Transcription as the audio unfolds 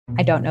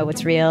I don't know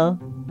what's real.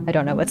 I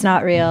don't know what's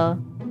not real.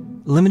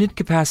 Limited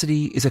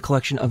Capacity is a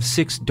collection of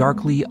 6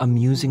 darkly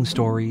amusing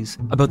stories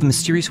about the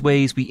mysterious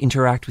ways we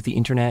interact with the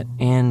internet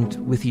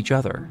and with each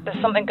other.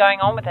 There's something going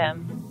on with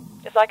him.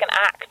 It's like an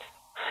act.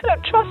 I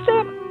don't trust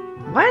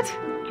him. What?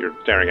 You're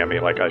staring at me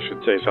like I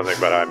should say something,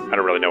 but I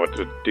don't really know what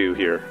to do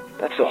here.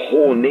 That's the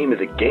whole name of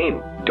the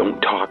game. Don't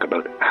talk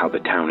about how the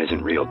town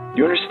isn't real.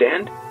 You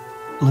understand?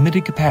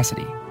 Limited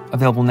Capacity,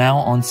 available now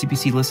on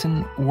CBC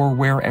Listen or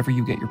wherever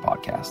you get your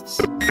podcasts.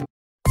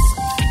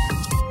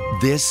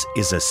 This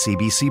is a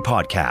CBC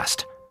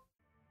podcast.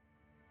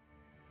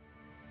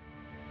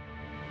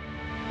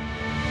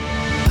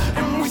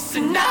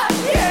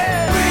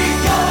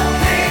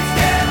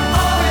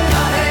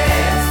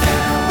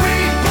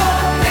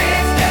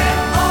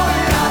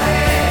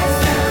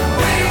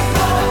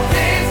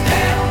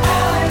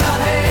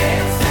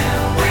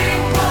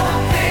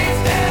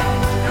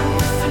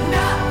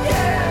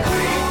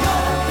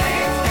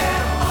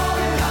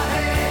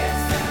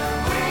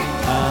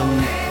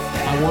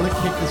 I want to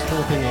kick this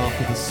whole thing off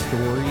with a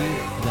story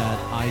that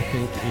I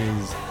think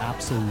is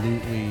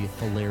absolutely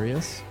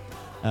hilarious.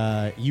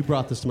 You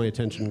brought this to my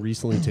attention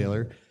recently,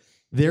 Taylor.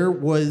 There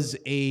was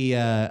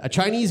a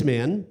Chinese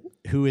man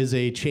who is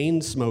a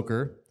chain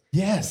smoker.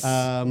 Yes.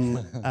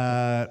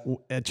 A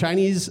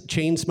Chinese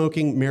chain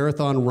smoking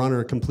marathon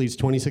runner completes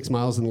 26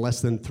 miles in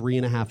less than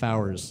 3.5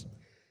 hours.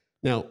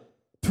 Now,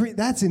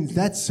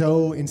 that's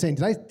so insane.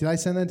 Did I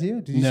send that to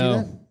you? Did you see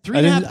that?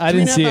 I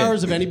didn't see 3.5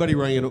 hours of anybody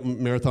running a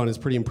marathon is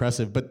pretty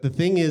impressive. But the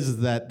thing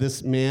is that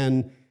this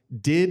man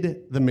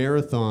did the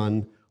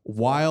marathon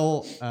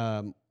while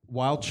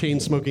chain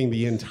smoking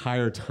the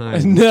entire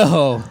time.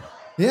 No.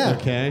 Yeah.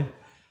 Okay.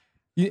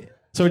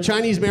 So a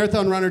Chinese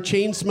marathon runner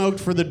chain smoked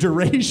for the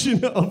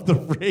duration of the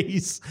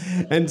race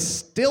and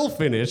still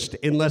finished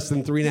in less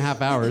than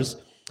 3.5 hours.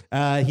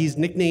 He's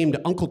nicknamed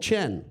Uncle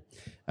Chen.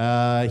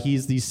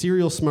 He's the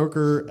serial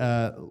smoker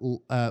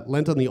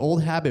lent on the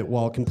old habit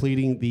while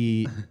completing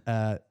the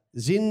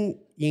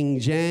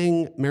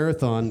Xinjiang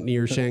Marathon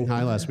near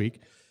Shanghai last week.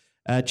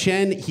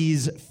 Chen,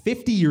 he's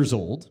 50 years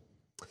old,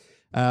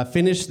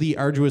 finished the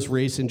arduous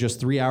race in just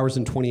 3 hours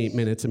and 28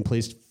 minutes and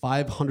placed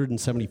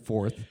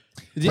 574th.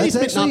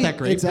 Placement not that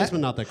great.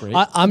 Placement not that great.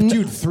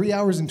 Dude, 3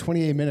 hours and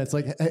 28 minutes.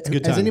 Like,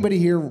 has anybody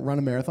here run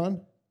a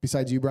marathon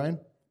besides you, Brian?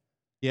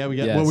 Yeah, we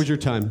got. Yes. What was your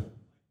time?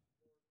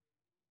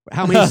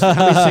 How many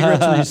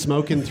cigarettes were you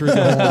smoking through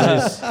the whole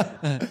race?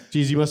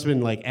 Jeez, you must have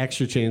been like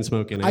extra chain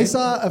smoking. Eh? I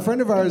saw a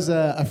friend of ours.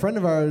 Ran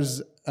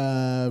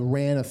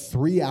a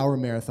 3-hour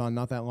marathon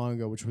not that long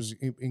ago, which was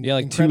 2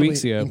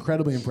 weeks ago.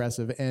 Incredibly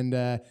impressive,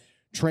 and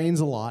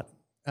trains a lot.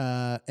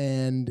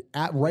 And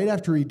right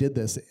after he did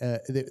this,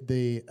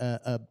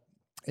 a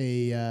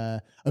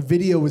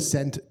video was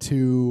sent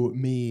to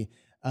me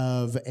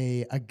of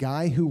a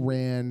guy who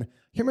ran.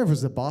 I can't remember if it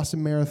was the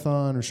Boston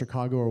Marathon or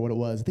Chicago or what it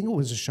was. I think it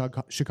was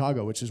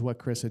Chicago, which is what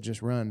Chris had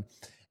just run.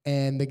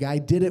 And the guy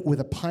did it with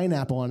a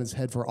pineapple on his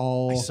head for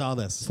all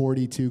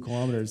 42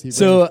 kilometers. He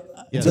ran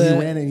it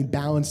and he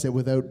balanced it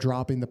without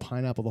dropping the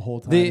pineapple the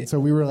whole time. So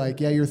we were like,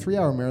 yeah, your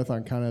 3-hour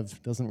marathon kind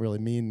of doesn't really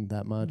mean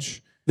that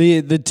much.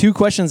 The two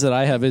questions that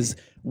I have is,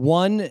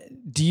 one,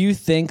 do you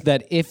think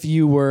that if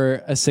you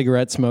were a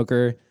cigarette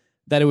smoker,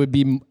 that it would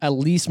be at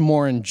least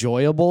more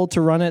enjoyable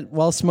to run it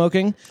while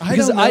smoking? I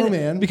don't know,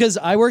 man. Because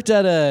I worked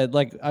at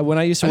when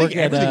I used to work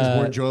at... everything's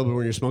more enjoyable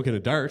when you're smoking a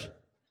dart.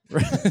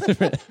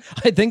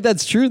 I think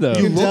that's true, though.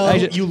 You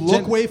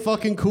look way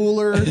fucking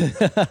cooler.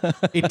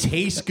 It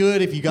tastes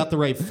good if you got the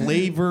right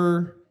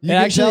flavor. You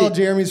can tell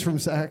Jeremy's from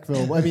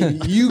Sackville. I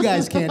mean, you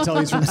guys can't tell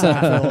he's from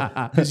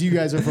Sackville because you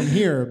guys are from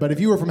here. But if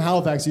you were from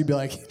Halifax, you'd be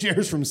like,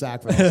 Jeremy's from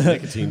Sackville.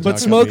 But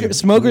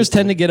smokers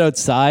tend to get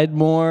outside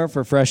more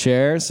for fresh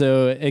air,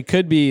 so it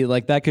could be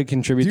like that could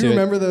contribute to it. Do you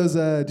remember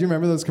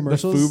those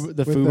commercials?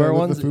 The FUBAR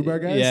ones? The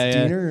FUBAR guys? Yeah.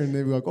 Diener, and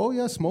they'd be like, oh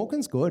yeah,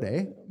 smoking's good,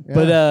 eh? Yeah.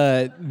 But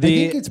I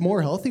think it's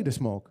more healthy to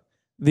smoke.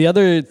 The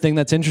other thing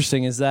that's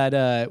interesting is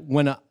that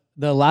when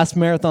the last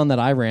marathon that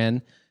I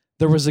ran,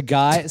 there was a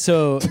guy,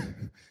 so...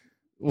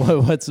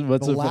 What's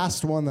the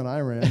last one that I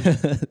ran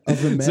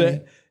of the many? So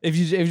if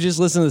you just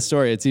listen to the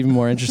story, it's even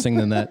more interesting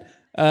than that.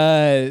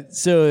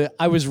 So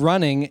I was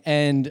running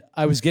and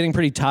I was getting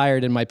pretty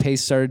tired and my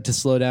pace started to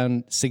slow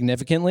down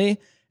significantly.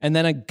 And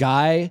then a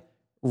guy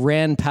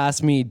ran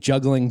past me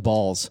juggling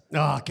balls.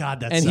 Oh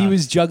God, sucks. He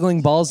was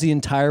juggling balls the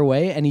entire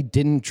way and he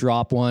didn't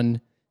drop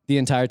one the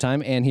entire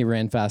time, and he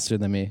ran faster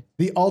than me.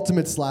 The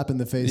ultimate slap in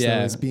the face, though,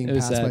 is being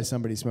passed by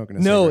somebody smoking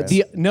a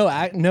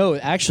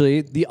cigarette.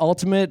 Actually, the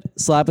ultimate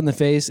slap in the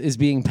face is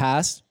being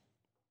passed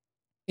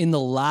in the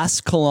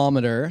last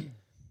kilometer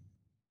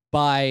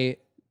by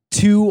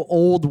 2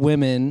 old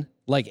women,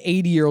 like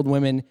 80-year-old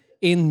women,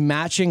 in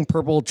matching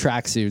purple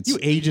tracksuits. You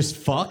ageist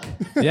fuck.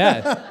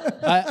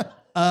 Yeah.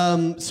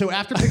 So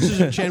after pictures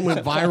of Chen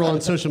went viral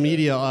on social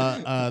media,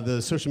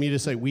 the social media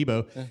site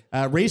Weibo,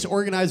 race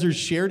organizers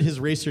shared his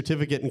race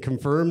certificate and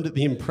confirmed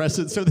the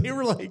impressive. So they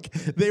were like,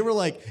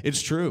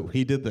 it's true,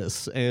 he did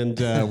this, and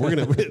we're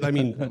gonna. I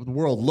mean, the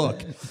world,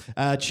 look.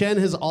 Chen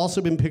has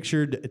also been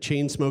pictured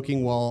chain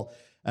smoking while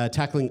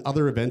tackling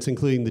other events,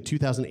 including the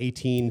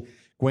 2018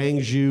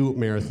 Guangzhou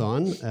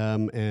Marathon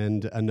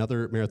and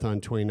another marathon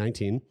in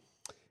 2019.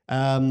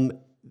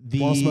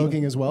 While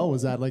smoking as well?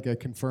 Was that like a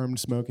confirmed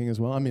smoking as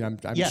well? I mean, I'm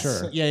yes.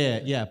 sure.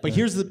 Yeah. But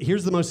here's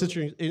the most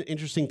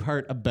interesting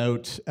part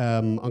about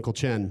Uncle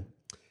Chen.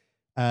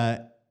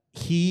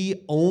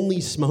 He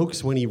only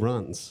smokes when he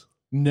runs.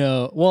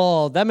 No.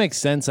 Well, that makes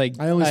sense. I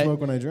only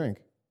smoke when I drink.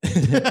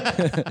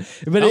 But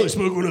I only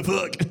smoke when I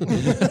fuck.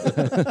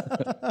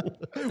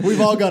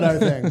 We've all got our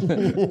thing.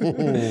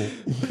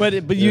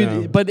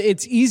 But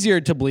it's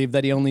easier to believe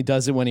that he only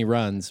does it when he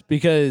runs,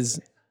 because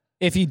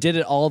if he did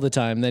it all the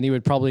time, then he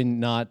would probably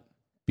not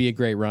be a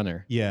great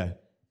runner. Yeah.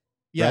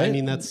 Right? I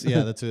mean, that's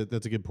a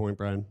good point,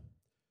 Brian.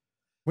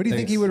 What do you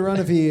think he would run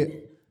if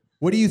he?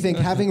 What do you think,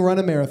 having run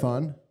a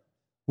marathon?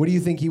 What do you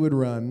think he would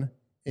run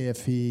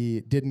if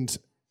he didn't?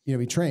 You know,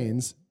 he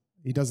trains.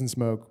 He doesn't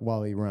smoke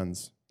while he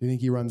runs. Do you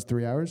think he runs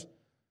 3 hours?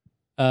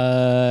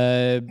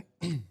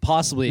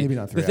 Possibly. Maybe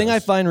not 3 hours. The thing I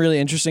find really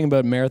interesting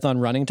about marathon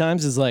running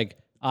times is like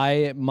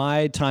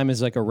my time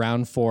is like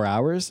around 4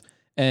 hours,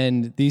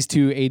 and these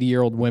two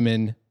 80-year-old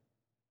women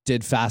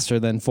did faster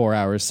than 4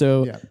 hours.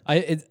 So Yeah.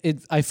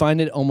 I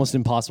find it almost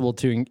impossible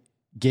to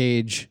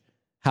gauge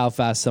how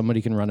fast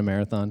somebody can run a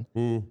marathon,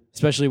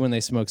 especially when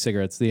they smoke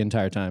cigarettes the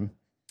entire time.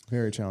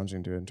 Very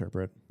challenging to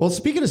interpret. Well,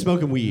 speaking of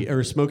smoking weed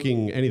or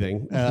smoking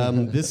anything,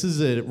 this is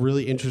a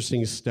really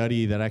interesting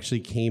study that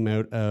actually came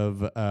out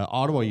of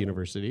Ottawa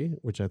University,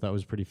 which I thought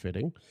was pretty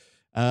fitting.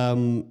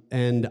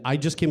 And I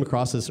just came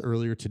across this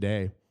earlier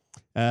today.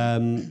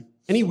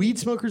 Any weed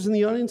smokers in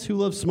the audience who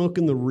love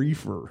smoking the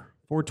reefer?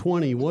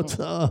 420, what's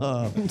up?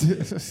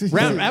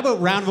 How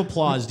about round of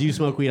applause? Do you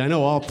smoke weed? I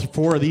know all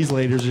four of these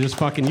ladies are just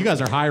fucking, you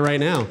guys are high right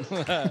now.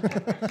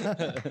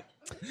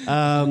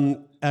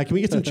 Can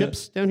we get some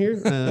chips down here?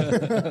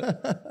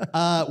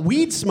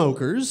 Weed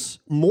smokers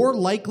more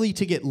likely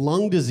to get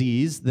lung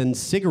disease than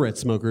cigarette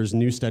smokers,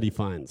 new study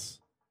finds.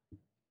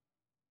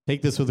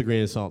 Take this with a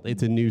grain of salt.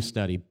 It's a new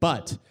study.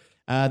 But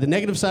the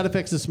negative side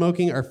effects of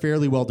smoking are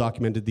fairly well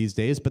documented these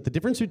days, but the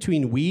difference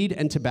between weed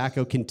and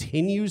tobacco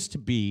continues to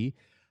be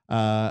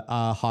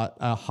a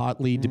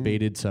hotly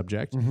debated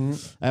subject.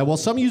 While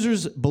some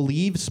users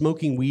believe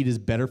smoking weed is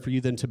better for you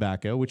than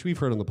tobacco, which we've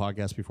heard on the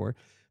podcast before,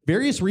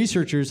 various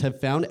researchers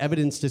have found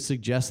evidence to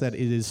suggest that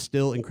it is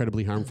still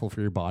incredibly harmful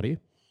for your body.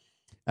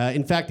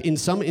 In fact, in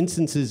some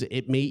instances,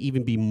 it may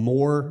even be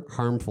more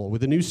harmful,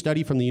 with a new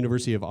study from the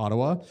University of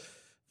Ottawa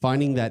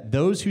finding that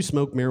those who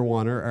smoke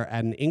marijuana are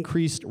at an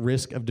increased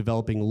risk of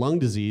developing lung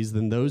disease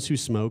than those who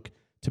smoke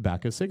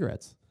tobacco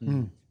cigarettes.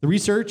 The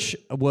research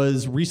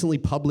was recently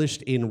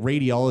published in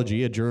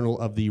Radiology, a journal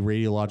of the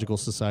Radiological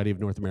Society of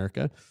North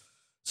America.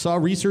 Saw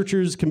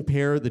researchers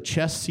compare the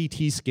chest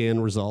CT scan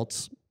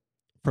results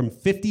from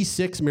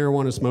 56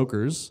 marijuana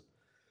smokers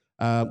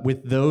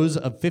with those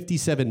of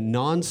 57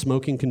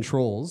 non-smoking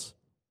controls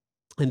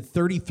and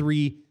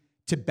 33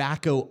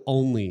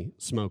 tobacco-only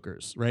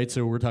smokers, right?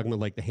 So we're talking about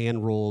like the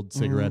hand-rolled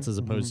cigarettes as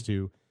opposed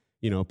to,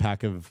 a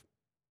pack of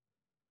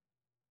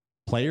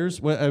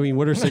players. What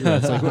are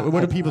cigarettes? Like,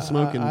 what are people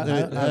smoking?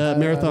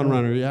 Marathon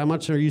runner, how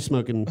much are you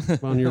smoking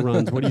on your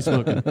runs? What are you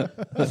smoking?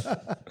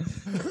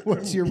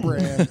 What's your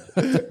brand?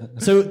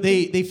 So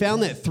they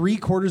found that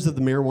 3/4 of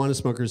the marijuana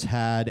smokers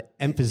had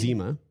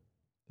emphysema.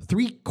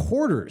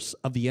 3/4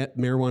 of the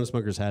marijuana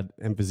smokers had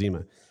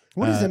emphysema.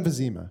 What is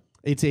emphysema?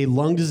 It's a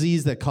lung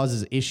disease that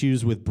causes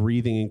issues with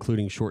breathing,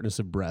 including shortness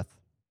of breath.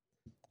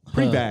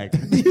 Pretty bad.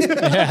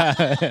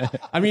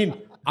 I mean,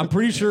 I'm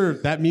pretty sure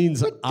that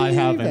means I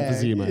have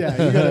emphysema. Yeah,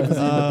 you got emphysema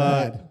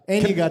bad.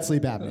 And you got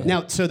sleep apnea.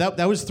 Now, so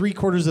that was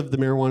 3/4 of the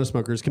marijuana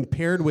smokers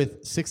compared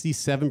with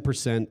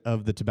 67%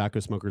 of the tobacco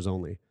smokers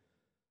only.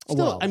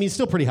 Still,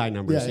 still pretty high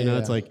numbers.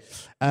 It's like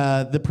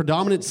the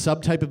predominant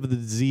subtype of the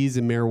disease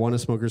in marijuana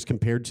smokers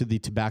compared to the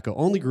tobacco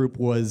only group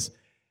was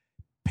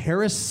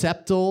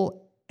paraseptal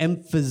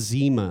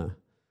emphysema,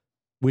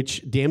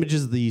 which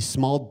damages the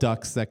small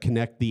ducts that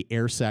connect the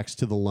air sacs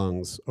to the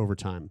lungs over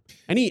time.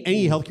 Any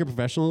healthcare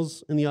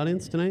professionals in the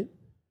audience tonight?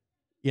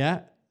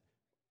 Yeah.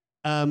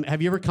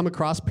 Have you ever come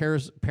across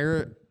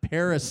paraseptal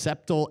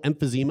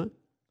emphysema?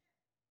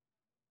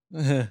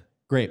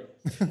 Great.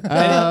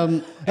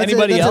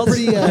 Anybody else?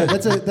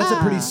 That's a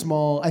pretty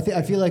small.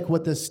 I feel like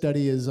what this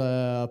study is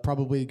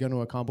probably going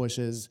to accomplish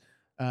is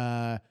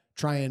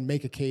try and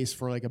make a case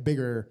for like a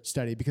bigger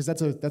study, because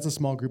that's a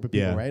small group of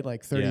people, right?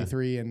 Like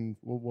 33 and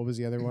what was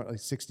the other one? Like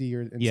 60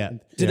 or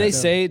Did they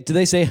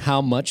say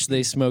how much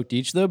they smoked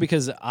each though?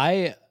 Because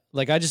I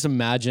just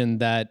imagine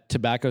that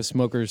tobacco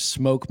smokers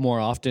smoke more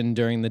often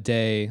during the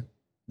day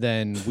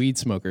than weed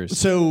smokers.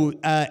 So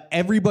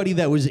everybody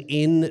that was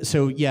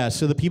so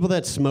the people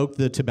that smoked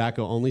the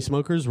tobacco only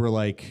smokers were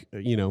like,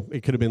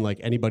 it could have been like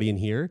anybody in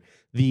here.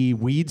 the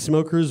weed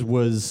smokers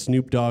was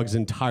Snoop Dogg's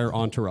entire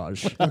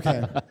entourage.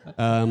 Okay.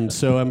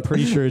 So I'm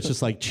pretty sure it's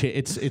just like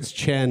it's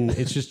Chen.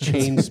 It's just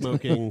chain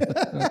smoking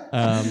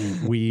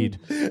weed.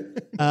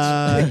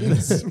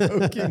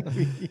 Smoking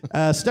weed.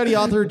 Study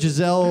author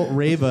Giselle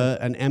Reva,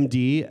 an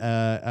MD,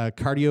 a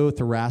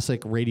cardiothoracic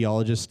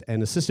radiologist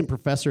and assistant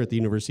professor at the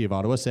University of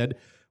Ottawa, said,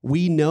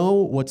 "We know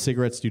what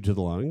cigarettes do to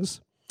the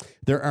lungs.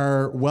 There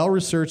are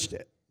well-researched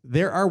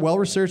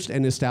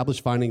and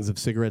established findings of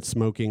cigarette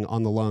smoking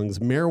on the lungs.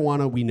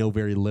 Marijuana, we know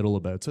very little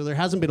about. So there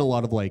hasn't been a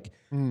lot of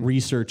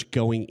research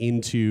going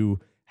into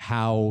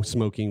how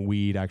smoking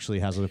weed actually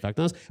has an effect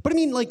on us. But I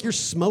mean, like, you're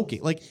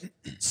smoking. Like,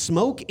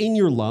 smoke in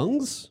your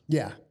lungs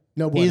Yeah.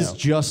 No bueno. is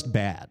just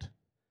bad.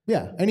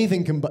 Yeah.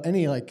 Anything,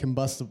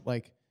 combustible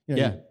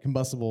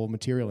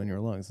material in your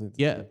lungs. It's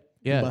Yeah.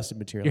 Yeah. Combusted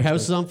material. Your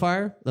house is on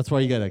fire? That's why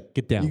you gotta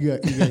get down. You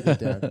gotta get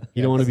down.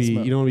 You don't want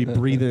to be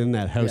breathing in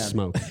that house Yeah.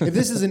 smoke. If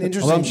this is an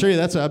interesting, Although I'm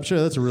sure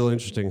that's a real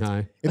interesting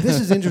high. if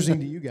this is interesting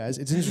to you guys,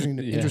 it's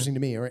interesting to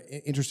me, or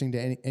interesting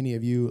to any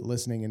of you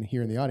listening and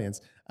here in the audience.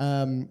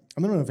 I don't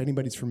know if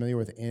anybody's familiar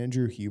with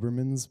Andrew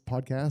Huberman's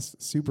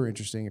podcast. Super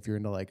interesting if you're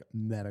into like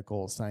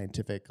medical,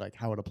 scientific, like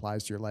how it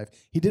applies to your life.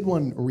 He did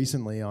one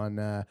recently on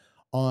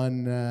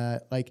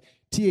like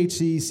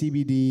THC,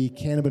 CBD,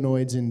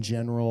 cannabinoids in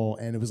general,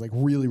 and it was like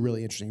really,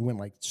 really interesting. He went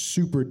like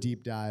super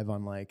deep dive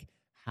on like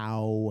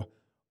how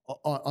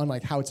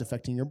it's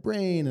affecting your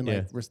brain and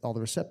like all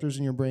the receptors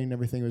in your brain and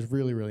everything. It was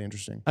really, really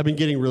interesting. I've been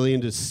getting really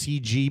into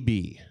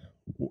CGB.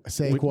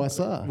 Say quoi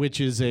ça?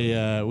 Which is a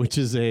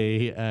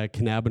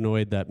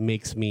cannabinoid that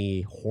makes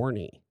me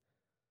horny.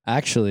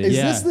 Actually, Is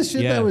this the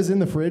shit that was in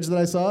the fridge that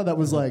I saw? That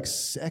was like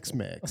sex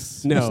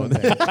mix. No.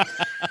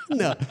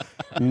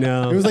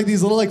 No. It was like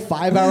these little like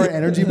 5-hour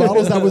energy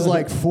bottles that was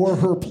like for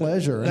her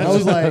pleasure. And I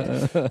was like,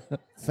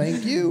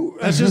 thank you.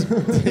 That's just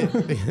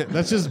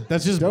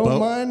Don't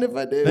mind if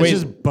I do. That's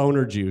just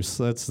boner juice.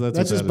 That's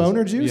just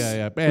boner juice?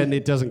 Yeah. And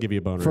it doesn't give you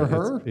a boner. For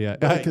her? Yeah.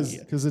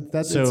 Because it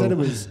said it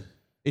was.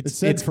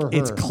 It's for her.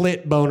 It's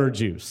clit boner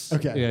juive.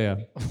 Okay. Yeah.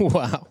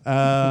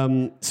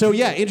 wow. So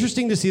yeah,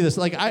 interesting to see this.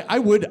 Like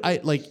I've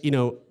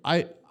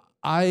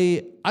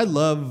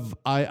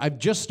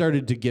just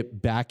started to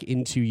get back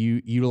into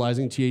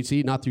utilizing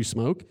THC, not through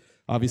smoke,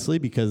 obviously,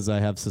 because I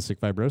have cystic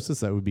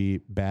fibrosis. That would be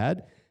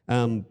bad.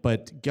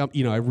 But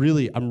I'm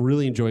really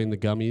enjoying the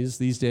gummies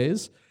these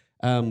days.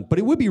 But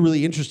it would be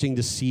really interesting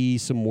to see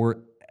some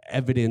more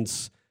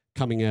evidence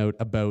coming out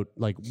about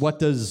like what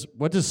does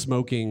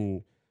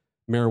smoking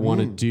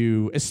marijuana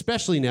do,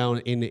 especially now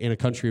in a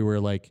country where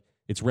like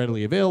it's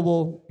readily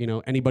available.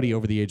 Anybody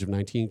over the age of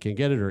 19 can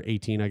get it, or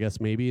 18, I guess,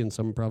 maybe in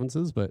some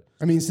provinces. But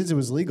I mean, since it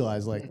was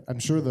legalized, like I'm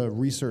sure the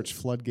research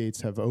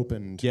floodgates have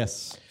opened.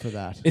 Yes, for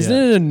that. Isn't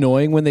it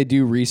annoying when they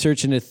do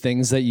research into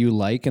things that you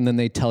like and then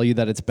they tell you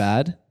that it's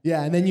bad?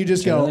 Yeah, and then you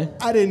just go,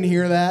 I didn't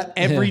hear that.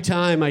 Every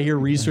time I hear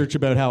research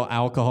about how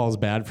alcohol is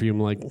bad for you, I'm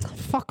like,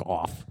 fuck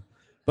off.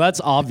 Well,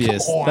 that's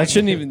obvious. That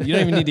shouldn't even. You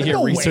don't even need to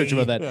hear research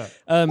about that.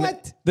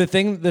 What? The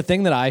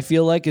thing that I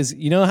feel like is,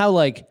 how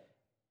like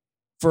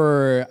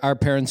for our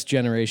parents'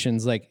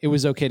 generations, like it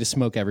was okay to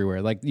smoke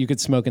everywhere. Like you could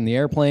smoke in the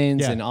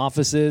airplanes and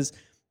offices,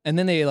 and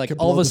then they like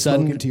all of a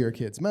sudden into your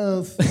kid's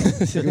mouth.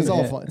 It's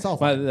all fun. It's all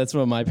fun. That's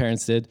what my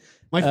parents did.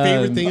 My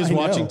favorite thing is I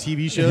watching know.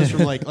 TV shows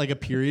from like a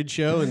period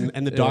show,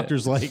 and the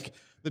doctor's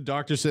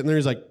sitting there.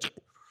 He's like,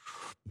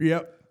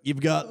 "Yep,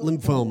 you've got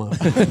lymphoma."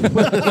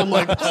 I'm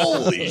like,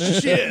 "Holy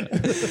shit!"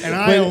 And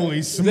I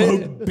only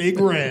smoke Big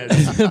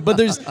Reds. But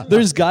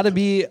there's got to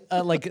be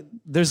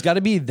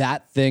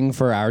that thing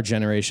for our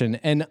generation,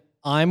 and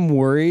I'm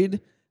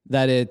worried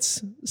that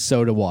it's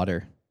soda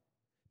water.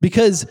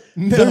 Because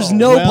there's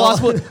no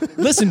possible...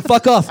 Listen,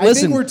 fuck off. I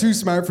Listen. think we're too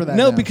smart for that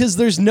No, now. because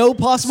there's no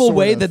possible Sort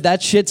way of.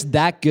 that shit's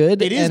that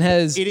good and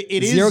has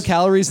it zero is-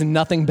 calories and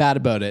nothing bad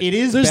about it. It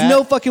is There's bad.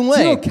 no fucking way.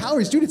 0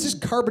 calories, dude. It's just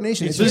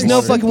carbonation. It's There's very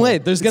no simple. fucking way.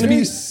 There's going to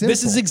be... It's very This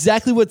is simple.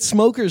 exactly what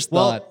smokers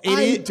thought.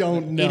 I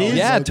don't know. It is,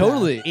 Yeah, about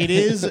totally. It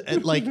is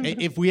like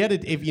if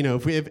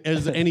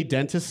is there any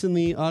dentists in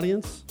the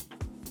audience?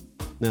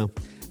 No.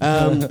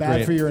 Bad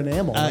Great. for your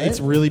enamel. Right? It's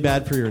really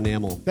bad for your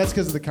enamel. That's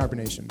because of the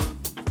carbonation.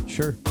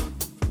 Sure.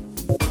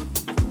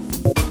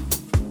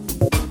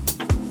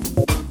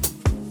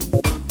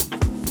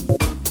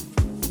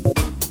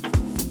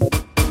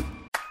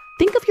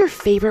 Think of your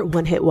favorite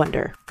one-hit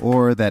wonder.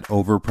 Or that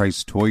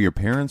overpriced toy your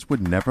parents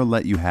would never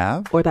let you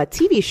have? Or that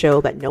TV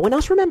show that no one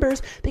else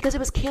remembers because it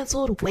was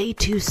canceled way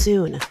too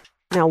soon.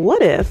 Now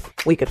what if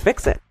we could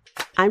fix it?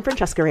 I'm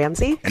Francesca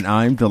Ramsey. And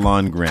I'm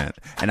DeLon Grant.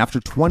 And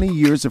after 20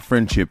 years of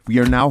friendship, we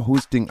are now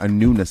hosting a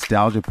new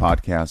nostalgia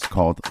podcast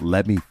called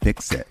Let Me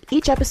Fix It.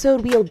 Each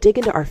episode, we'll dig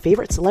into our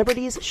favorite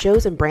celebrities,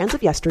 shows, and brands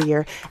of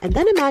yesteryear, and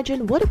then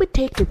imagine what it would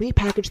take to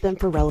repackage them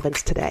for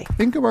relevance today.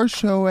 Think of our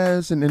show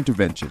as an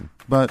intervention,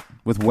 but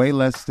with way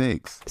less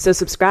stakes. So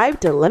subscribe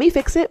to Let Me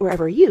Fix It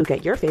wherever you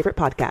get your favorite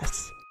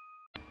podcasts.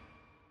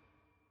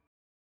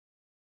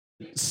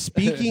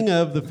 Speaking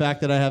of the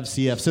fact that I have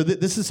CF, so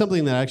this is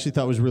something that I actually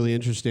thought was really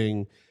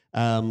interesting.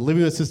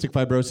 Living with cystic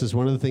fibrosis,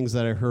 one of the things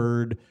that I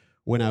heard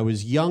when I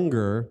was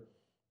younger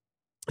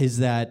is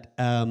that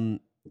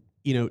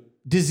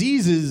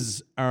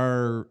diseases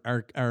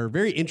are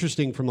very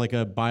interesting from like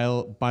a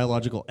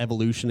biological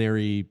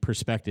evolutionary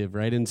perspective,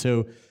 right? And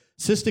so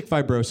cystic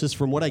fibrosis,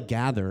 from what I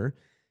gather,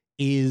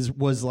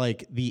 was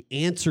like the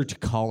answer to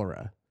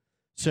cholera.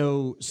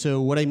 So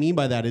what I mean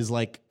by that is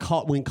like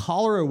when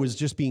cholera was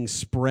just being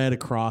spread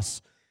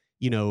across,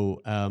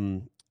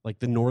 like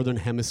the northern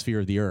hemisphere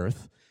of the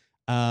earth,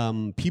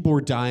 people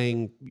were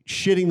dying,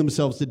 shitting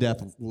themselves to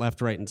death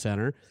left, right, and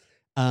center.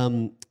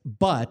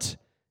 But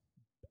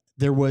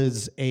there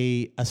was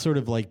a sort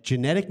of like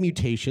genetic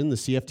mutation, the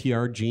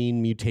CFTR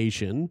gene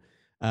mutation,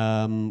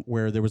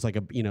 where there was like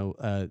a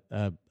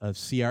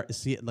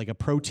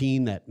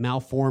protein that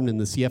malformed in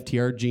the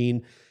CFTR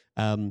gene.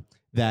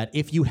 That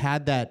if you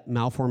had that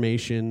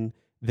malformation,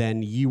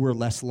 then you were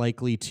less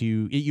likely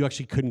you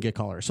actually couldn't get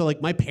cholera. So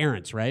like my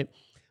parents, right?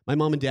 My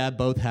mom and dad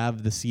both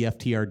have the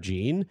CFTR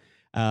gene.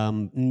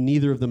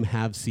 Neither of them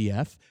have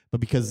CF,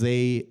 but because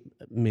they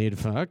made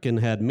fuck and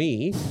had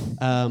me,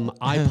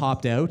 I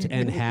popped out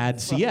and had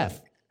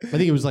CF. I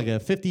think it was like a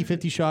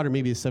 50-50 shot or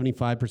maybe a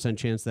 75%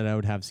 chance that I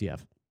would have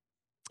CF.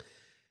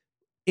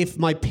 If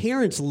my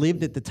parents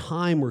lived at the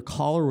time where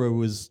cholera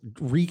was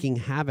wreaking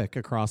havoc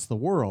across the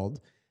world,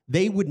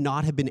 they would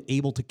not have been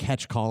able to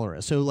catch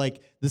cholera. So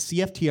like the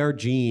CFTR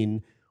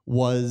gene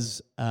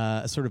was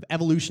a sort of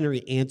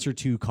evolutionary answer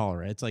to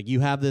cholera. It's like you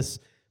have this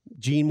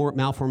gene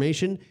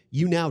malformation,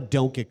 you now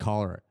don't get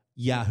cholera.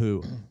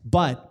 Yahoo.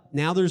 But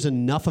now there's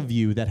enough of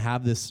you that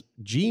have this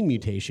gene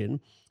mutation,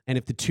 and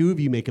if the two of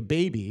you make a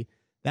baby,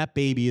 that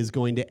baby is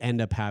going to end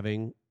up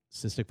having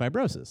cystic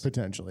fibrosis.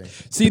 Potentially.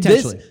 See,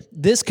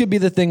 this could be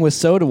the thing with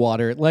soda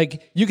water.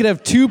 Like, you could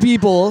have two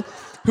people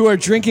who are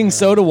drinking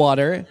soda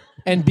water,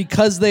 and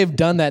because they've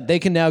done that, they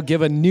can now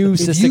give a new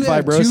cystic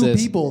fibrosis. If you have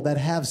two people that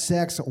have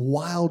sex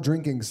while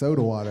drinking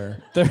soda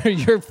water,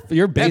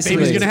 you're basically... That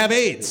baby's going to have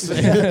AIDS.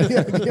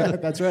 yeah,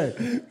 that's right.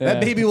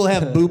 That baby will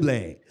have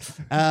buble.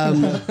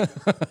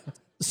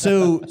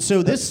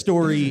 So this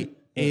story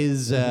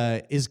is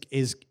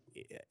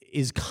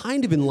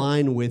kind of in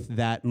line with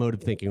that mode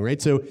of thinking,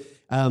 right? So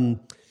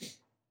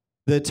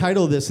the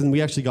title of this, and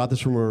we actually got this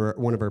from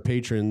one of our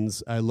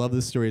patrons. I love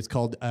this story. It's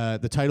called,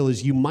 the title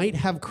is, "You might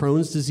have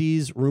Crohn's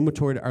disease,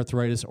 rheumatoid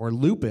arthritis, or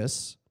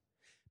lupus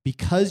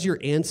because your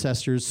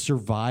ancestors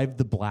survived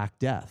the Black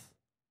Death."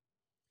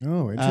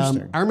 Oh,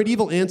 interesting. Our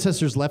medieval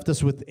ancestors left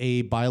us with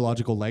a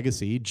biological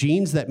legacy.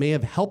 Genes that may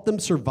have helped them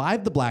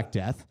survive the Black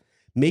Death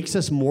makes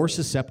us more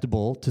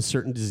susceptible to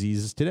certain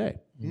diseases today.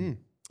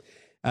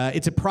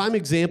 It's a prime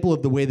example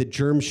of the way that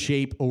germs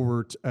shape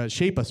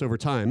us over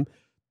time.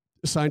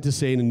 Scientists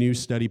say in a new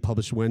study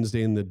published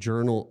Wednesday in the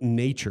journal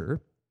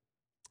Nature,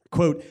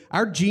 quote,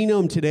 "Our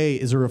genome today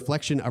is a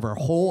reflection of our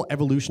whole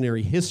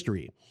evolutionary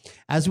history.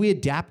 As we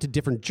adapt to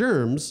different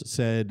germs,"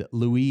 said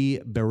Louis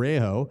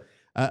Berejo,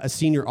 a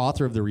senior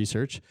author of the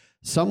research,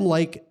 some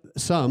like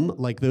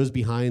those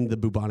behind the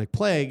bubonic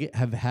plague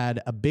have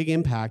had a big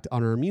impact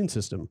on our immune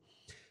system.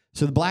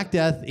 So the Black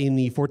Death in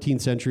the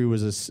 14th century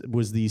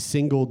was the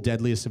single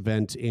deadliest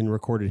event in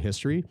recorded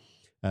history,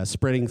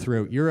 spreading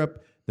throughout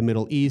Europe, the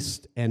Middle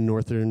East, and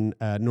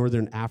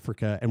northern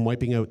Africa, and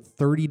wiping out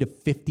 30 to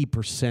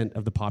 50%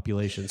 of the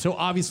population. So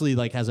obviously,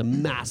 like, has a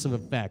massive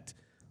effect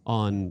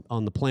on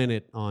the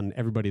planet, on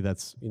everybody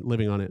that's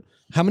living on it.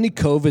 How many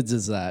COVIDs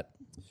is that?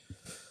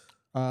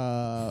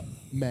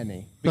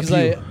 Many. Because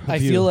I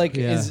feel like,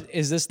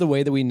 is this the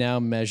way that we now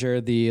measure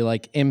the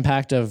like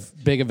impact of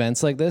big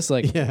events like this?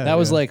 Like that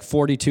was like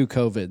 42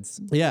 COVIDs.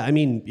 Yeah, I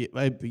mean,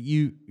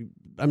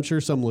 I'm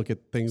sure some look at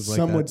things like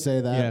that. Some would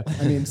say that. Yeah.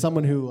 I mean,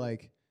 someone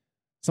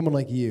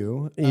like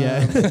you.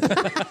 Yeah.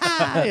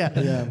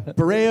 Yeah.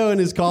 Berejo and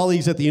his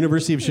colleagues at the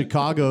University of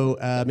Chicago,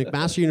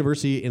 McMaster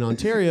University in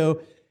Ontario,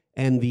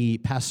 and the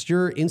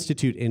Pasteur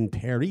Institute in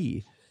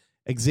Paris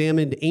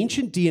examined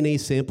ancient DNA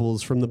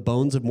samples from the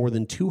bones of more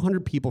than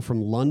 200 people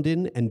from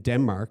London and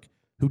Denmark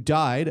who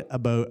died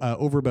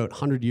over about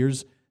 100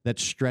 years that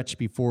stretched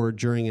before,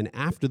 during, and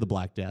after the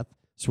Black Death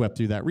swept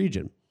through that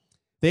region.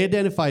 They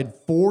identified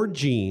 4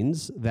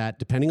 genes that,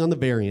 depending on the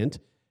variant,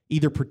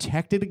 either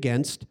protected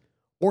against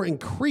or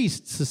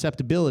increased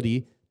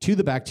susceptibility to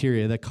the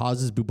bacteria that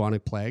causes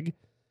bubonic plague,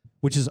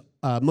 which is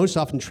most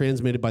often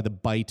transmitted by the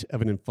bite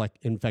of an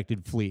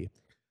infected flea.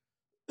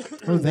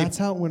 Oh, that's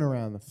how it went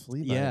around, the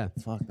flea bite. Yeah.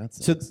 Fuck,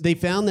 that's... So they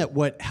found that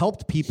what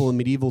helped people in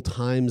medieval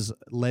times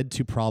led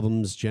to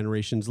problems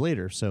generations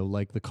later. So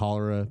like the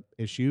cholera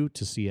issue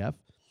to CF,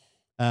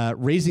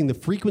 raising the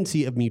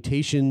frequency of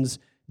mutations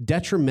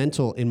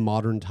detrimental in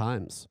modern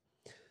times.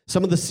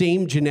 Some of the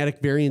same genetic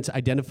variants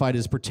identified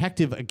as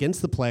protective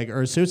against the plague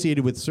are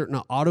associated with certain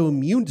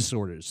autoimmune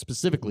disorders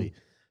specifically.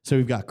 So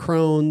we've got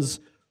Crohn's,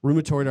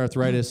 rheumatoid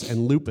arthritis,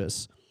 and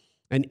lupus.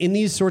 And in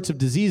these sorts of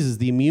diseases,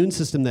 the immune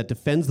system that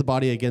defends the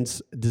body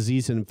against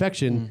disease and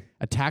infection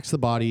attacks the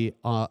body's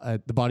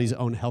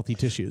own healthy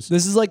tissues.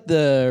 This is like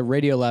the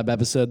Radiolab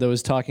episode that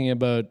was talking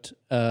about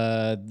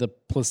the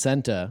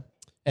placenta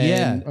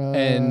and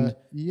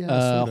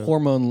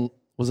hormone.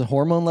 Was it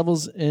hormone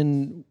levels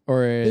in,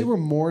 or they were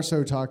more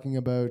so talking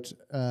about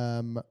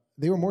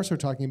they were more so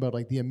talking about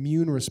like the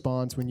immune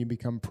response when you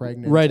become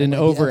pregnant. Right, an like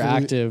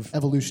overactive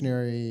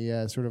evolutionary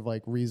sort of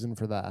like reason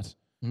for that.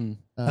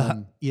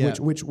 Yeah.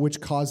 Which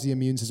caused the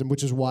immune system,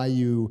 which is why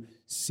you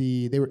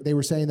see they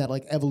were saying that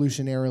like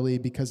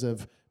evolutionarily because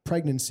of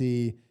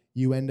pregnancy,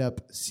 you end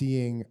up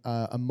seeing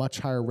a much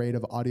higher rate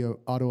of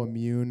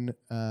autoimmune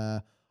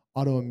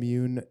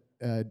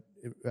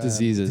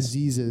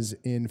diseases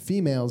in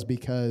females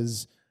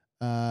because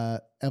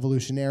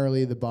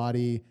evolutionarily the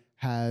body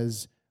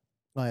has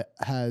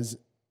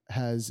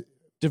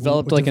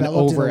developed like an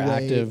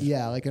overactive.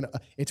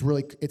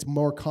 It's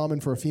more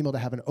common for a female to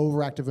have an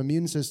overactive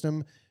immune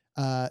system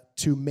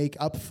to make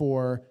up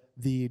for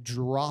the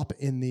drop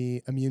in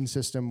the immune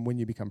system when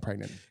you become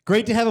pregnant.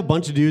 Great to have a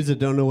bunch of dudes that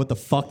don't know what the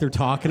fuck they're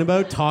talking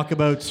about talk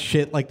about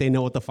shit like they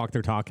know what the fuck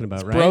they're talking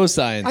about, right? Bro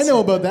science. I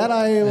know about that.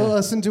 I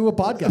listen to a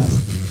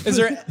podcast.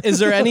 Is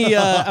there any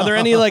are there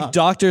any like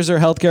doctors or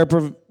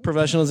healthcare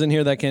professionals in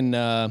here that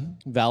can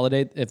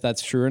validate if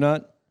that's true or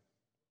not?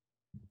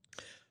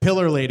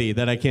 Pillar lady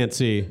that I can't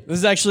see.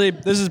 This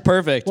is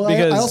perfect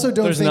because I also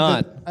don't there's think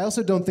not. I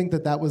also don't think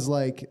that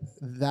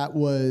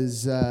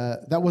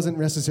wasn't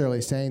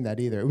necessarily saying that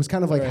either. It was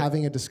kind of like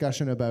having a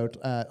discussion about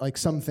like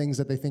some things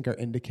that they think are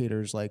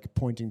indicators, like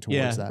pointing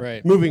towards that.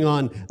 Right. Moving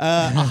on,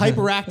 a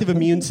hyperactive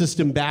immune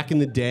system back in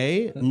the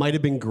day might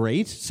have been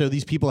great. So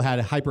these people had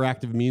a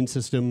hyperactive immune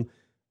system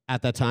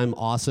at that time,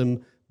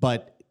 awesome.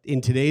 But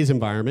in today's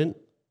environment,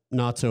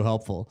 not so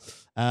helpful.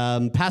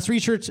 Past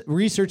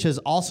research has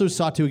also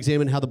sought to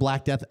examine how the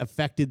Black Death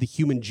affected the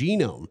human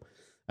genome.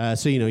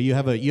 So you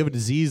have a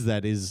disease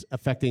that is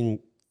affecting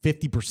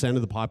 50%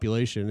 of the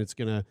population. It's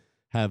going to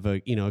have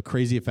a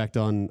crazy effect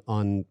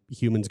on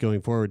humans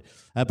going forward.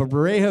 But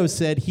Barrejo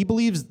said he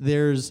believes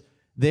theirs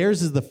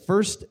is the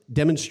first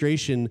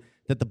demonstration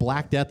that the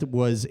Black Death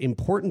was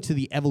important to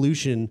the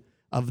evolution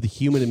of the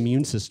human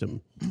immune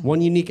system.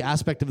 One unique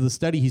aspect of the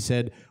study, he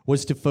said,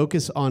 was to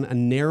focus on a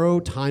narrow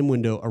time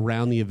window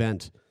around the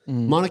event.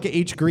 Monica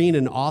H. Green,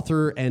 an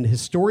author and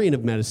historian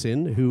of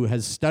medicine who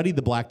has studied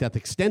the Black Death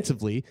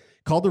extensively,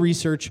 called the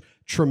research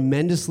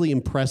tremendously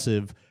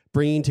impressive,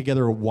 bringing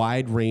together a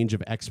wide range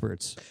of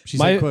experts. She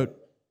said, quote,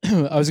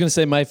 I was going to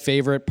say my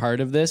favorite part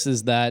of this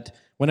is that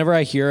whenever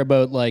I hear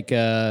about like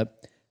a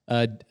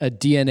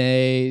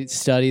DNA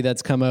study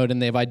that's come out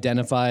and they've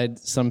identified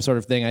some sort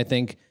of thing, I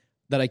think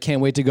that I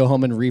can't wait to go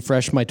home and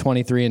refresh my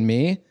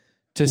 23andMe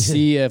to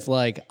see if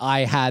like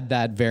I had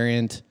that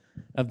variant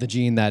of the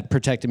gene that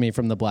protected me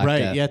from the Black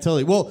Death. Right, yeah,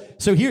 totally. Well,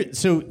 so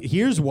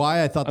here's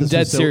why I thought this was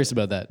dead serious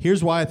about that.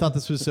 Here's why I thought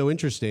this was so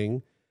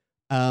interesting.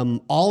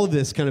 All of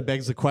this kind of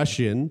begs the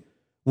question,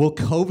 will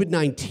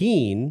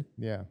COVID-19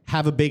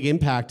 have a big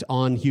impact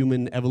on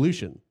human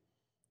evolution?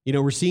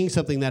 We're seeing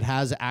something that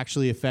has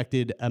actually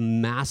affected a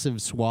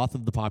massive swath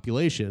of the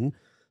population.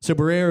 So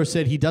Barreiro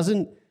said he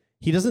doesn't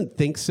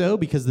think so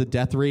because the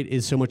death rate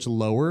is so much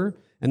lower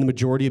and the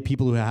majority of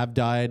people who have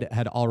died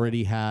had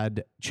already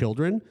had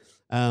children.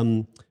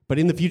 But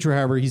in the future,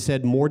 however, he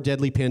said more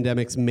deadly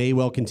pandemics may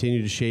well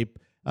continue to shape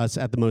us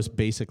at the most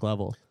basic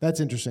level. That's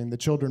interesting. The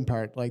children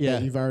part,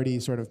 that you've already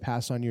sort of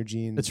passed on your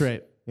genes. That's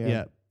right.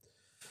 Yeah.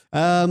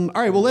 All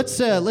right. Well,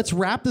 let's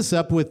wrap this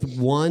up with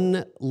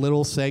one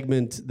little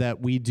segment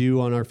that we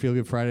do on our Feel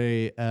Good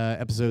Friday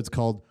episodes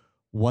called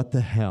 "What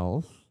the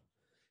Hell."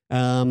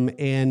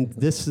 And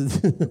this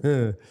is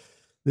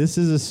this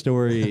is a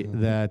story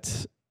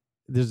that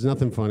there's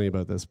nothing funny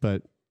about this,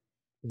 but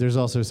there's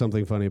also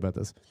something funny about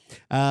this.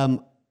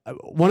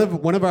 One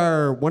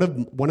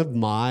of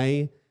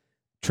my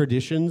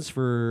traditions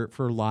for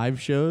live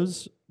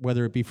shows,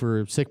 whether it be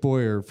for Sick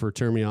Boy or for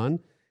Turn Me On,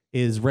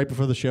 is right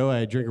before the show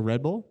I drink a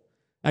Red Bull.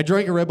 I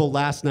drank a Red Bull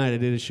last night. I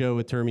did a show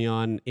with Turn Me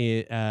On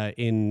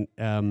in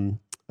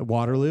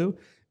Waterloo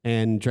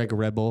and drank a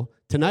Red Bull.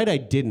 Tonight I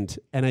didn't,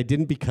 and I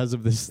didn't because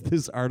of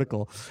this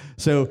article.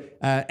 So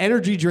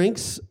energy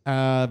drinks,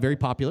 very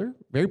popular.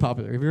 Have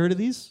you heard of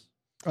these?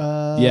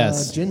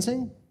 Yes.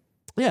 Ginseng?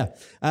 Yeah.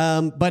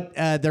 But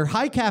their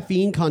high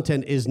caffeine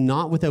content is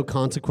not without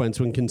consequence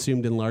when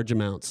consumed in large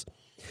amounts.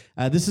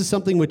 This is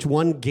something which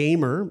one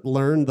gamer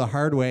learned the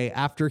hard way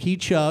after he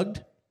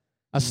chugged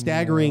a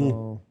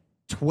staggering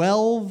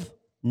 12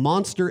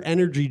 Monster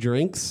energy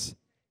drinks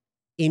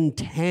in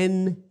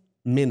 10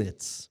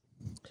 minutes.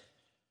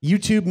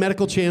 YouTube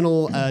medical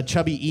channel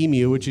Chubby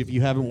Emu, which if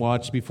you haven't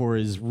watched before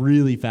is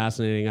really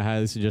fascinating. I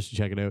highly suggest you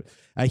check it out.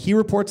 He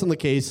reports on the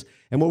case,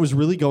 and what was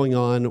really going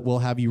on will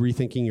have you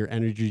rethinking your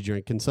energy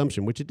drink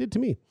consumption, which it did to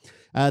me.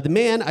 The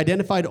man,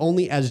 identified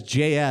only as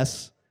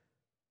JS,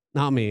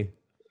 not me,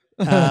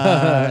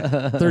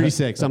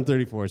 36, I'm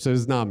 34, so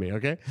it's not me,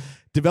 okay?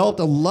 Developed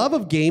a love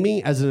of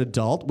gaming as an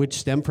adult, which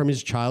stemmed from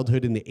his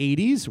childhood in the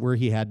 80s, where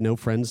he had no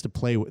friends to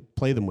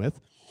play them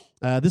with.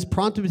 This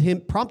prompted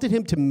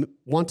him to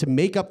want to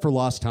make up for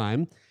lost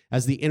time,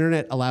 as the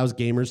internet allows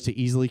gamers to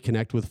easily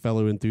connect with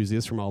fellow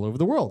enthusiasts from all over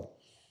the world.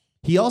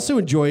 He also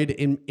enjoyed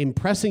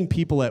impressing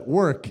people at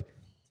work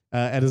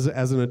as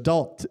an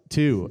adult,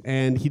 too.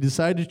 And he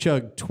decided to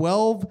chug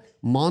 12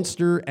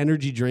 Monster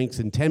energy drinks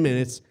in 10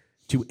 minutes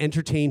to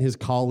entertain his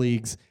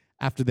colleagues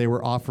after they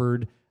were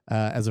offered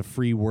as a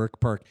free work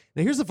perk.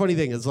 Now, here's the funny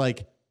thing: is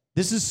like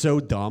this is so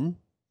dumb,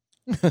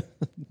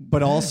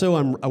 but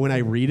also when I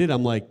read it,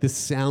 I'm like, this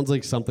sounds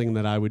like something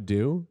that I would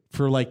do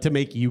for like to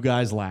make you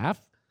guys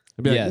laugh.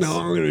 I'd be like, no,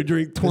 I'm going to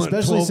drink 12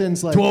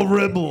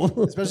 Red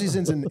Bull. Especially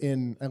since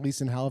in at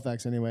least in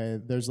Halifax anyway,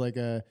 there's like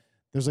a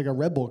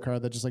Red Bull car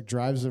that just like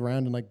drives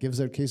around and like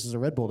gives out cases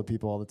of Red Bull to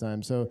people all the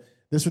time. So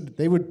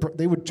they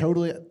would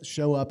totally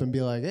show up and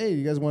be like, hey,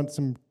 you guys want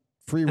some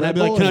free Red Bull?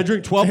 I'd be like, can I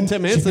drink 12 in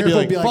 10 minutes? They'd be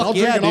like, fuck I'll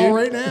drink it all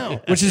right now.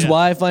 Which is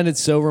why I find it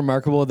so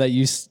remarkable that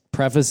you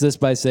preface this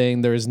by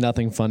saying there is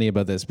nothing funny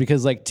about this,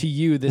 because like to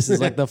you this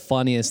is like the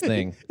funniest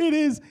thing. It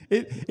is,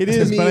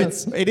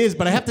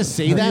 but I have to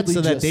say that so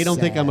that they don't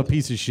think I'm a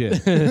piece of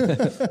shit.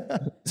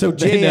 So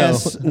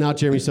JS, not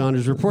Jeremy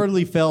Saunders,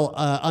 reportedly fell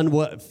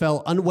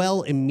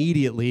unwell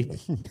immediately.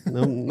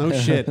 No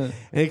shit, and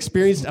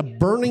experienced a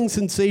burning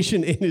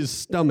sensation in his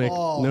stomach.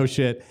 No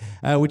shit,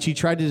 which he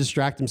tried to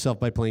distract himself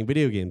by playing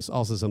video games.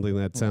 Also something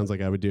that sounds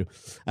like I would do.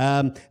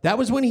 That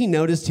was when he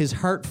noticed his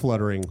heart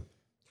fluttering.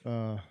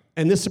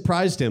 And this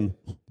surprised him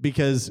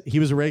because he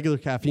was a regular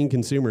caffeine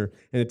consumer,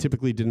 and it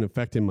typically didn't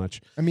affect him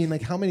much. I mean,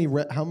 like how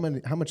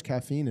much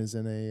caffeine is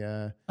in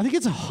a? I think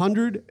it's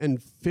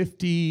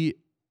 150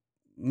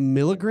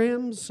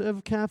 milligrams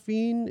of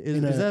caffeine.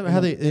 Is that how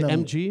they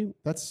mg?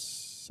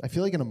 I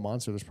feel like in a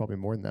Monster there's probably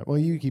more than that. Well,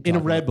 you keep in a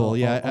Red Bull.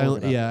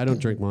 I don't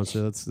drink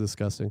Monster. That's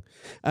disgusting.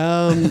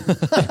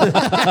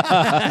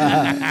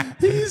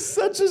 He's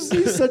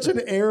such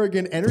an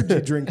arrogant energy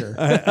drinker.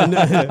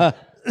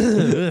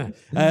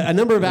 A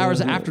number of hours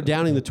after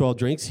downing the 12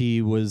 drinks,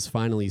 he was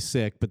finally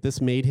sick, but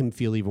this made him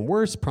feel even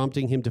worse,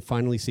 prompting him to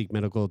finally seek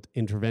medical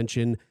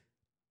intervention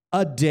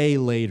a day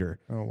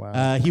later. Oh,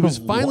 wow. He was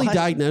finally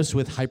diagnosed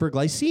with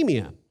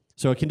hyperglycemia,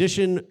 so a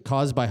condition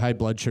caused by high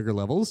blood sugar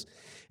levels,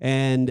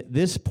 and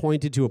this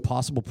pointed to a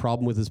possible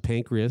problem with his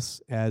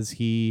pancreas, as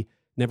he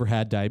never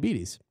had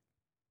diabetes.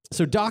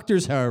 So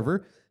doctors,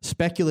 however,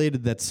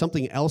 speculated that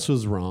something else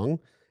was wrong,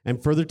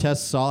 and further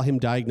tests saw him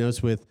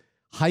diagnosed with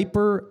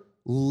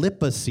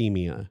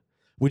hyperlipemia,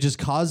 which is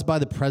caused by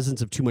the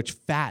presence of too much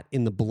fat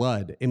in the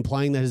blood,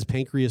 implying that his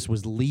pancreas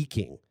was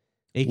leaking,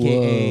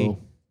 aka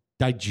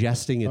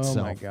digesting itself.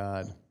 Oh my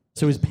God.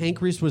 So his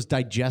pancreas was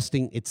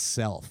digesting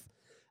itself.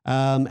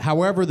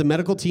 However, the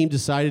medical team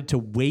decided to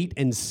wait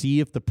and see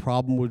if the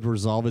problem would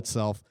resolve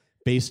itself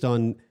based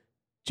on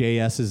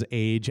JS's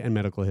age and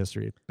medical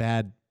history.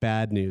 Bad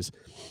news.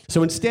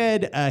 So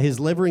instead, his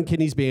liver and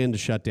kidneys began to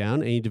shut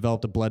down, and he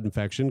developed a blood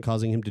infection,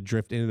 causing him to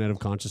drift in and out of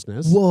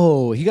consciousness.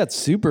 Whoa, he got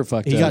super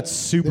fucked up. He got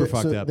super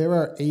fucked up. There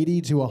are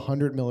 80 to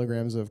 100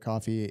 milligrams of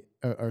caffeine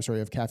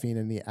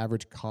in the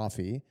average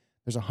coffee.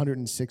 There's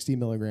 160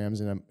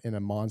 milligrams in a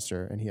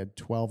Monster, and he had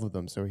 12 of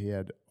them, so he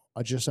had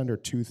just under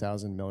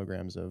 2,000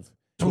 milligrams of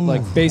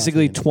like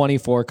basically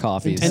 24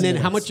 coffees. And then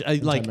how much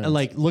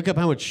like look up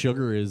how much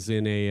sugar is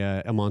in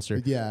a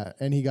Monster. Yeah,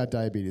 and he got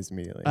diabetes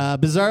immediately.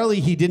 Bizarrely,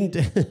 he didn't.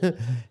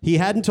 He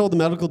hadn't told the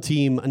medical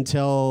team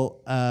until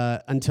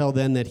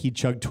then that he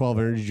chugged 12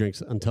 energy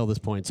drinks until this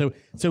point. So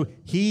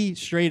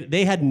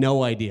they had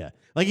no idea.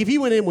 Like if he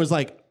went in and was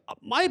like,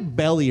 my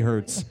belly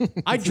hurts,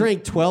 I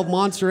drank 12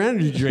 Monster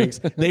energy drinks,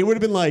 they would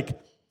have been like,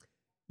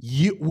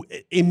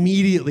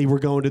 immediately we're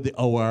going to the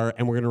OR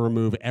and we're going to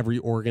remove every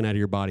organ out of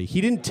your body.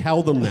 He didn't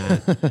tell them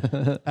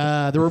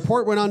that. The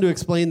report went on to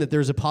explain that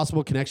there's a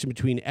possible connection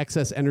between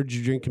excess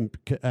energy drink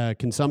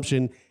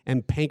consumption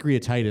and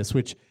pancreatitis,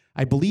 which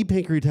I believe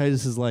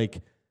pancreatitis is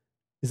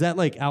that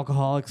like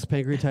alcoholics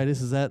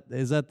pancreatitis?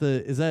 Is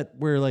that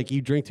where like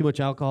you drink too much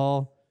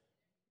alcohol?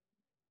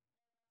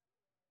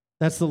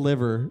 That's the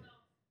liver.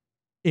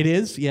 It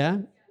is, yeah.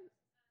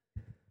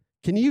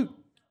 Can you?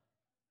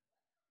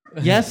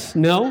 Yes,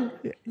 no,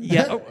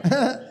 yeah.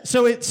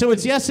 So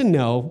it's yes and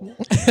no.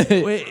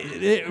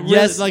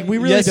 Yes, like we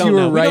really yes, don't you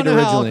were know. right We don't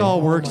know how originally.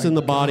 alcohol works in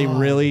the body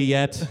really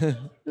yet.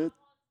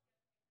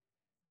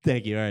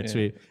 Thank you. All right,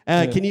 sweet.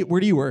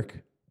 Where do you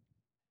work?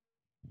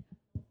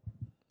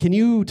 Can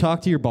you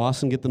talk to your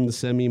boss and get them to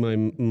send me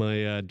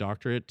my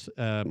doctorate,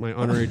 my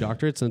honorary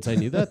doctorate? Since I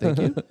knew that, thank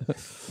you.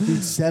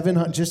 Dude,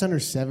 just under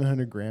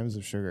 700 grams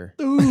of sugar.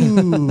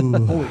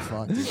 Ooh, holy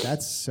fuck, dude,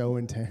 that's so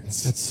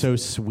intense. That's so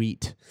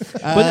sweet.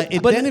 But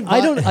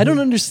I don't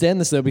understand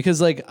this though, because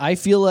like I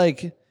feel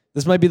like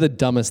this might be the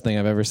dumbest thing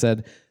I've ever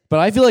said, but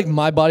I feel like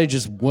my body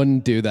just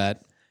wouldn't do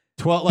that.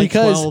 12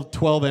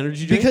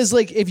 energy drinks? Because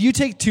like if you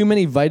take too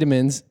many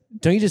vitamins,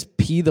 don't you just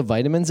pee the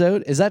vitamins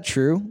out? Is that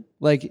true?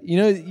 Like, you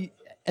know,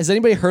 has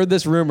anybody heard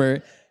this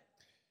rumor?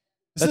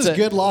 This is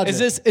good logic.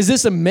 Is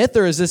this a myth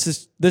or is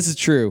this is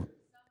true?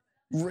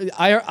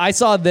 I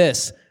saw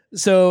this.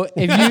 So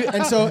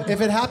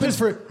if it happens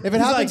for I'm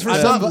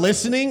not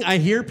listening. I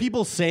hear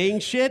people saying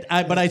shit,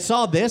 but I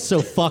saw this,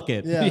 so fuck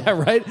it. Yeah,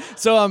 right.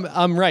 So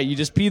I'm right. You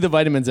just pee the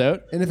vitamins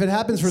out. And if it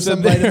happens for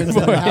some vitamins,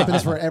 then it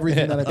happens for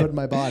everything that I put in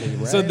my body.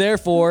 Right? So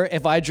therefore,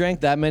 if I drank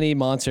that many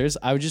Monsters,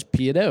 I would just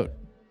pee it out.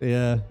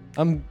 Yeah.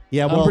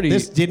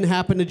 This didn't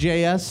happen to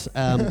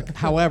JS.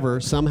 However,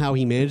 somehow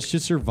he managed to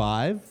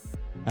survive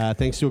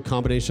thanks to a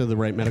combination of the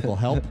right medical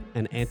help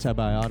and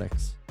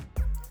antibiotics.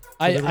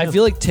 I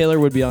feel like Taylor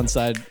would be on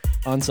side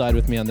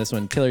with me on this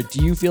one. Taylor,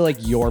 do you feel like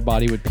your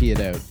body would pee it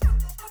out?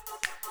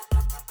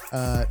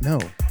 No.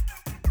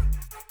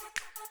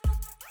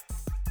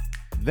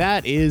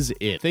 That is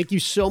it. Thank you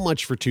so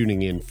much for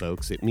tuning in,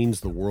 folks. It means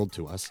the world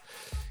to us.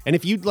 And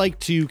if you'd like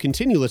to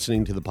continue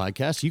listening to the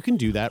podcast, you can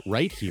do that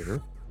right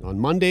here on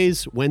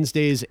Mondays,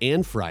 Wednesdays,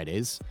 and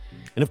Fridays.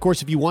 And of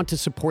course, if you want to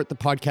support the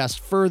podcast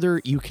further,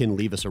 you can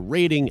leave us a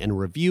rating and a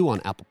review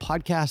on Apple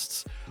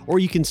Podcasts, or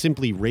you can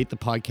simply rate the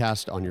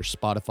podcast on your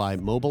Spotify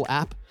mobile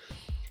app.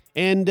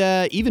 And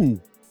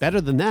even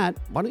better than that,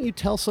 why don't you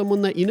tell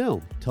someone that you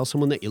know? Tell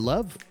someone that you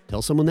love.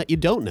 Tell someone that you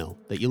don't know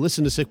that you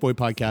listen to Sick Boy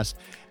Podcast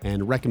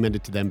and recommend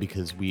it to them,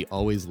 because we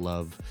always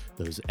love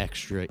those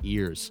extra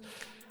ears.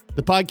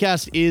 The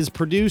podcast is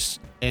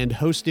produced and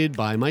hosted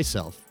by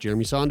myself,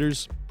 Jeremy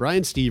Saunders,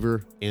 Brian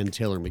Stever, and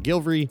Taylor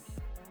McGilvery.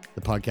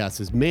 The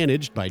podcast is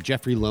managed by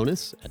Jeffrey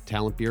Lonis at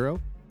Talent Bureau.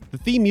 The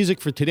theme music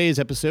for today's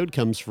episode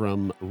comes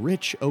from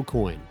Rich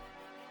O'Coin.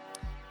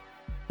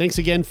 Thanks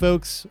again,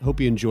 folks. Hope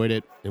you enjoyed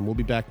it, and we'll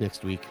be back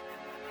next week.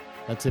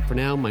 That's it for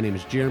now. My name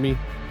is Jeremy,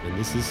 and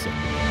this is Sick.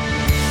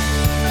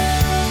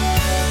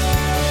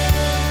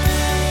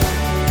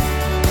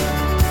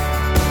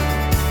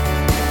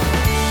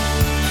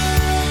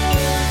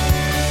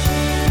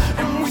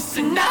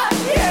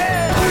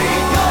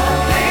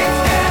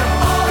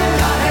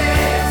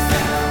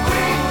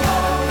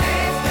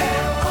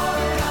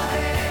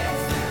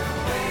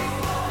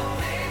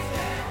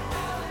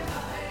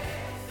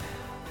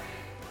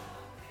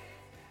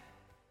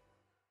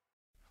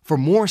 For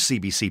more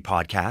CBC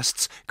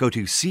podcasts, go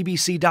to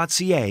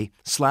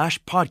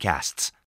cbc.ca/podcasts.